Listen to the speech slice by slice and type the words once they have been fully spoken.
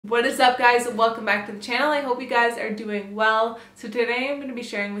What is up, guys? Welcome back to the channel. I hope you guys are doing well. So today I'm going to be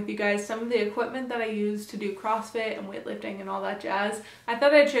sharing with you guys some of the equipment that I use to do CrossFit and weightlifting and all that jazz. I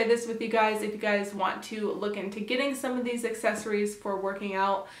thought I'd share this with you guys if you guys want to look into getting some of these accessories for working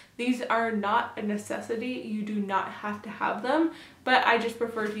out. These are not a necessity. You do not have to have them, but I just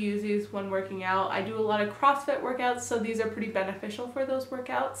prefer to use these when working out. I do a lot of CrossFit workouts, so these are pretty beneficial for those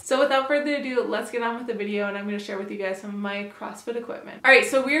workouts. So without further ado, let's get on with the video and I'm going to share with you guys some of my CrossFit equipment. Alright,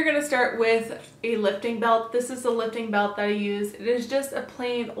 so we're going to start with a lifting belt. This is the lifting belt that I use. It is just a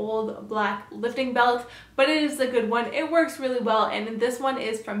plain old black lifting belt, but it is a good one. It works really well, and this one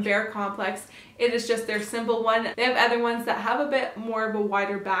is from Komplex. It is just their simple one. They have other ones that have a bit more of a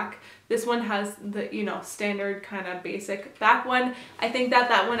wider back. This one has the, standard kind of basic back one. I think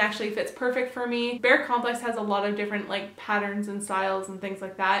that one actually fits perfect for me. Komplex has a lot of different patterns and styles and things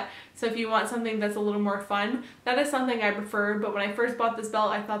like that. So if you want something that's a little more fun, that is something I prefer. But when I first bought this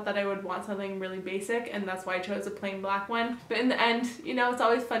belt, I thought that I would want something really basic, and that's why I chose a plain black one. But in the end, it's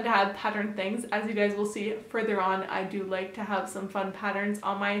always fun to have patterned things. As you guys will see further on, I do like to have some fun patterns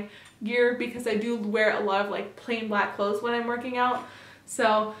on my gear because I do wear a lot of plain black clothes when I'm working out.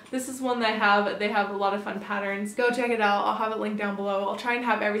 So this is one that I have. They have a lot of fun patterns. Go check it out. I'll have it linked down below. I'll try and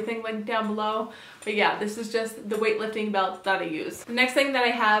have everything linked down below. But yeah, this is just the weightlifting belt that I use. The next thing that I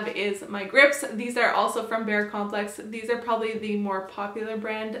have is my grips. These are also from Komplex. These are probably the more popular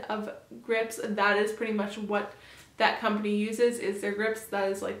brand of grips. That is pretty much what that company uses, is their grips. That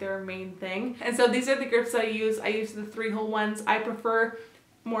is their main thing. And so these are the grips that I use. I use the 3-hole ones. I prefer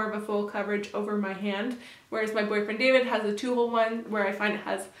more of a full coverage over my hand, whereas my boyfriend David has a 2-hole one where I find it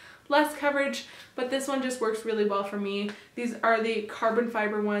has less coverage, but this one just works really well for me. These are the carbon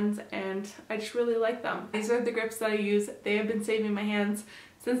fiber ones and I just really like them. These are the grips that I use. They have been saving my hands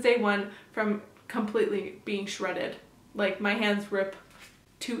since day one from completely being shredded. My hands rip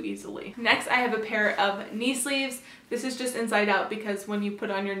too easily. Next, I have a pair of knee sleeves. This is just inside out because when you put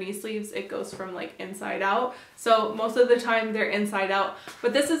on your knee sleeves, it goes from inside out. So most of the time they're inside out,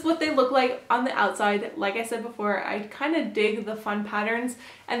 but this is what they look like on the outside. Like I said before, I kind of dig the fun patterns,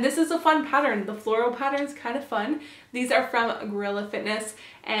 and this is a fun pattern. The floral pattern's kind of fun. These are from Gorilla Fitness,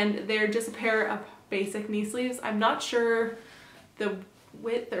 and they're just a pair of basic knee sleeves. I'm not sure the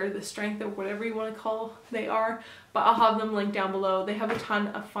width or the strength or whatever you want to call they are, but I'll have them linked down below. They have a ton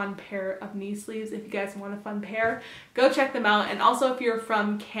of fun pair of knee sleeves. If you guys want a fun pair, go check them out. And also if you're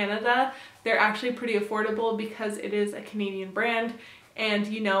from Canada, they're actually pretty affordable because it is a Canadian brand, and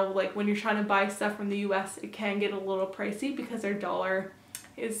when you're trying to buy stuff from the US, it can get a little pricey because their dollar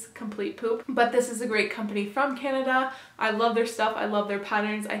is complete poop. But this is a great company from Canada. I love their stuff. I love their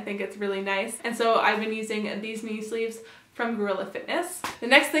patterns. I think it's really nice. And so I've been using these knee sleeves from Gorilla Fitness. The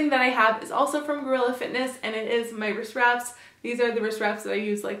next thing that I have is also from Gorilla Fitness, and it is my wrist wraps. These are the wrist wraps that I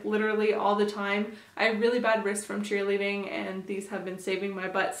use literally all the time. I have really bad wrists from cheerleading, and these have been saving my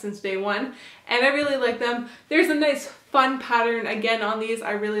butt since day one, and I really like them. There's a nice fun pattern again on these.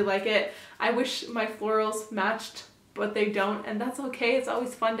 I really like it. I wish my florals matched, but they don't, and that's okay. It's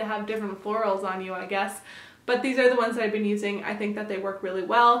always fun to have different florals on you, I guess. But these are the ones that I've been using. I think that they work really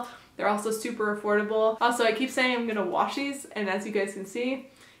well. They're also super affordable. Also, I keep saying I'm gonna wash these, and as you guys can see,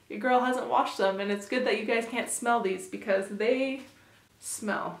 your girl hasn't washed them, and it's good that you guys can't smell these because they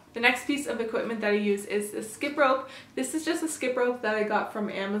smell. The next piece of equipment that I use is the skip rope. This is just a skip rope that I got from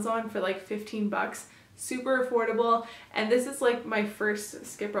Amazon for 15 bucks. Super affordable, and this is my first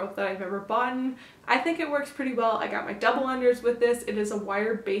skip rope that I've ever bought. I think it works pretty well. I got my double unders with this. It is a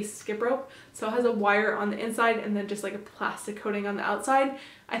wire based skip rope, so it has a wire on the inside and then just a plastic coating on the outside.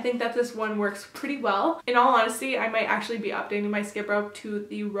 I think that this one works pretty well. In all honesty, I might actually be updating my skip rope to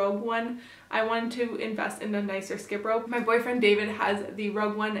the Rogue one. I wanted to invest in a nicer skip rope. My boyfriend David has the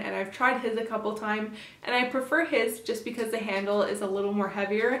Rogue one, and I've tried his a couple times, and I prefer his just because the handle is a little more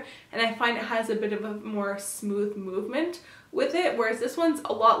heavier, and I find it has a bit of a more smooth movement with it, whereas this one's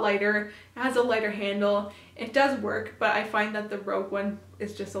a lot lighter. It has a lighter handle. It does work, but I find that the Rogue one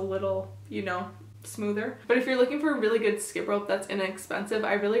is just a little, smoother. But if you're looking for a really good skip rope that's inexpensive,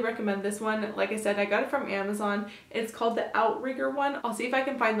 I really recommend this one. Like I said, I got it from Amazon. It's called the Outrigger one. I'll see if I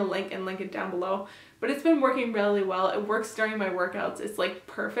can find the link and link it down below. But it's been working really well. It works during my workouts. It's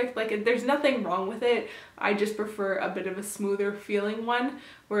perfect. There's nothing wrong with it. I just prefer a bit of a smoother feeling one,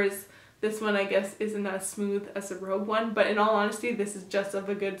 whereas this one, I guess, isn't as smooth as the Rogue one, but in all honesty, this is just of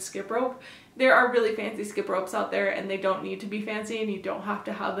a good skip rope. There are really fancy skip ropes out there, and they don't need to be fancy, and you don't have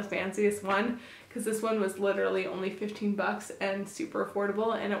to have the fanciest one, because this one was literally only 15 bucks and super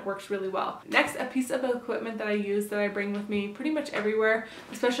affordable, and it works really well. Next, a piece of equipment that I use that I bring with me pretty much everywhere,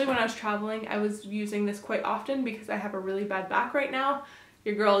 especially when I was traveling. I was using this quite often because I have a really bad back right now.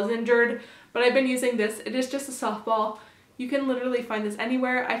 your girl is injured. But I've been using this. It is just a softball. You can literally find this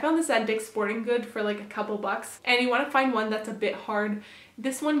anywhere. I found this at Dick's Sporting Good for like a couple bucks. And you want to find one that's a bit hard.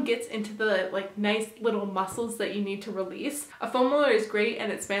 This one gets into the like nice little muscles that you need to release. A foam roller is great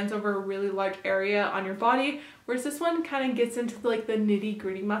and it spans over a really large area on your body, whereas this one kind of gets into like the nitty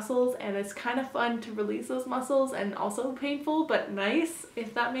gritty muscles, and it's kind of fun to release those muscles and also painful but nice,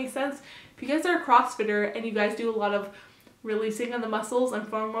 if that makes sense. If you guys are a CrossFitter and you guys do a lot of releasing on the muscles and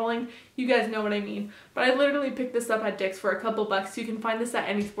foam rolling, you guys know what I mean. But I literally picked this up at Dick's for a couple bucks. You can find this at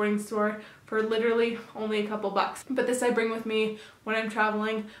any sporting store for literally only a couple bucks. But this I bring with me when I'm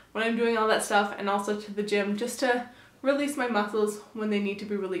traveling, when I'm doing all that stuff, and also to the gym, just to release my muscles when they need to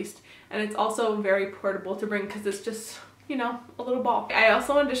be released. And it's also very portable to bring because it's just, you know, a little ball. I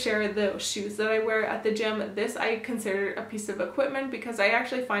also wanted to share the shoes that I wear at the gym. This I consider a piece of equipment because I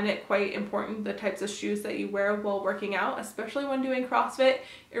actually find it quite important, the types of shoes that you wear while working out, especially when doing CrossFit.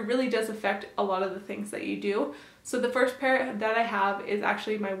 It really does affect a lot of the things that you do. So the first pair that I have is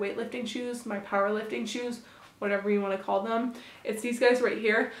actually my weightlifting shoes, my powerlifting shoes, whatever you want to call them. It's these guys right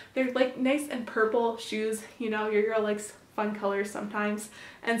here. They're like nice and purple shoes. You know, your girl likes fun colors sometimes.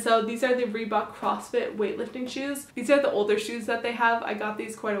 And so these are the Reebok CrossFit weightlifting shoes. These are the older shoes that they have. I got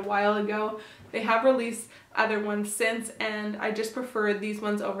these quite a while ago. They have released other ones since, and I just prefer these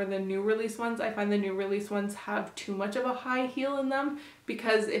ones over the new release ones. I find the new release ones have too much of a high heel in them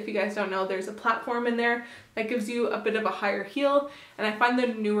because, if you guys don't know, there's a platform in there that gives you a bit of a higher heel, and I find the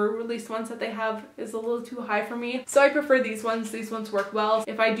newer release ones that they have is a little too high for me. So I prefer these ones. These ones work well.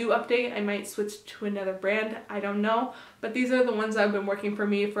 If I do update, I might switch to another brand. I don't know. But these are the ones that have been working for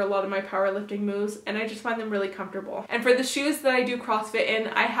me for a lot of my powerlifting moves, and I just find them really comfortable. And for the shoes that I do CrossFit in,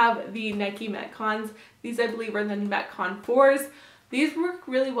 I have the Nike Metcons. These I believe are the Metcon 4s. These work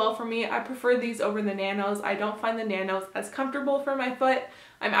really well for me. I prefer these over the Nanos. I don't find the Nanos as comfortable for my foot.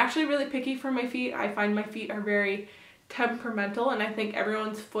 I'm actually really picky for my feet. I find my feet are very temperamental, and I think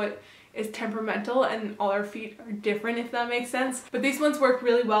everyone's foot is temperamental and all our feet are different, if that makes sense. But these ones work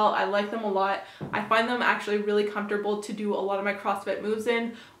really well. I like them a lot. I find them actually really comfortable to do a lot of my CrossFit moves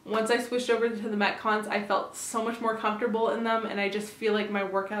in. Once I switched over to the Metcons, I felt so much more comfortable in them, and I just feel like my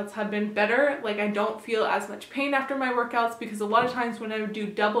workouts have been better. Like, I don't feel as much pain after my workouts, because a lot of times when I would do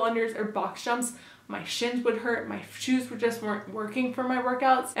double unders or box jumps, my shins would hurt, my shoes just weren't working for my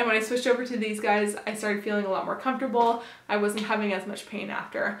workouts. And when I switched over to these guys, I started feeling a lot more comfortable. I wasn't having as much pain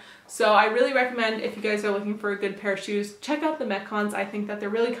after. So I really recommend, if you guys are looking for a good pair of shoes, check out the Metcons. I think that they're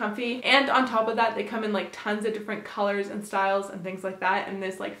really comfy. And on top of that, they come in like tons of different colors and styles and things like that. And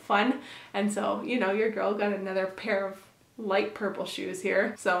it's like fun. And so, you know, your girl got another pair of light purple shoes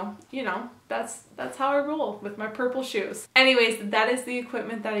here. So, you know, that's how I roll with my purple shoes. Anyways, that is the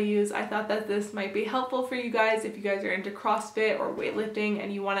equipment that I use. I thought that this might be helpful for you guys if you guys are into CrossFit or weightlifting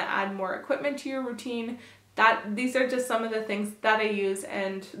and you want to add more equipment to your routine. These are just some of the things that I use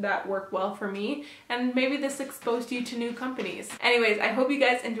and that work well for me, and maybe this exposed you to new companies. Anyways, I hope you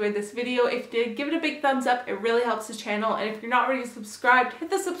guys enjoyed this video. If you did, give it a big thumbs up. It really helps the channel, and if you're not already subscribed, hit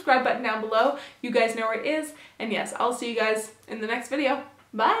the subscribe button down below. You guys know where it is, and yes, I'll see you guys in the next video.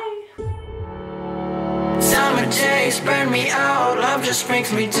 Bye! Summer days burn me out, love just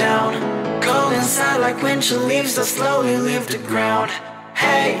brings me down. Cold inside like winter leaves that slowly leave the ground.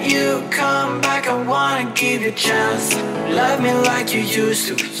 Hey, you come back, I wanna give you a chance. Love me like you used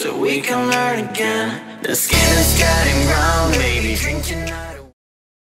to, so we can learn again. The skin is getting brown, baby, drink your night.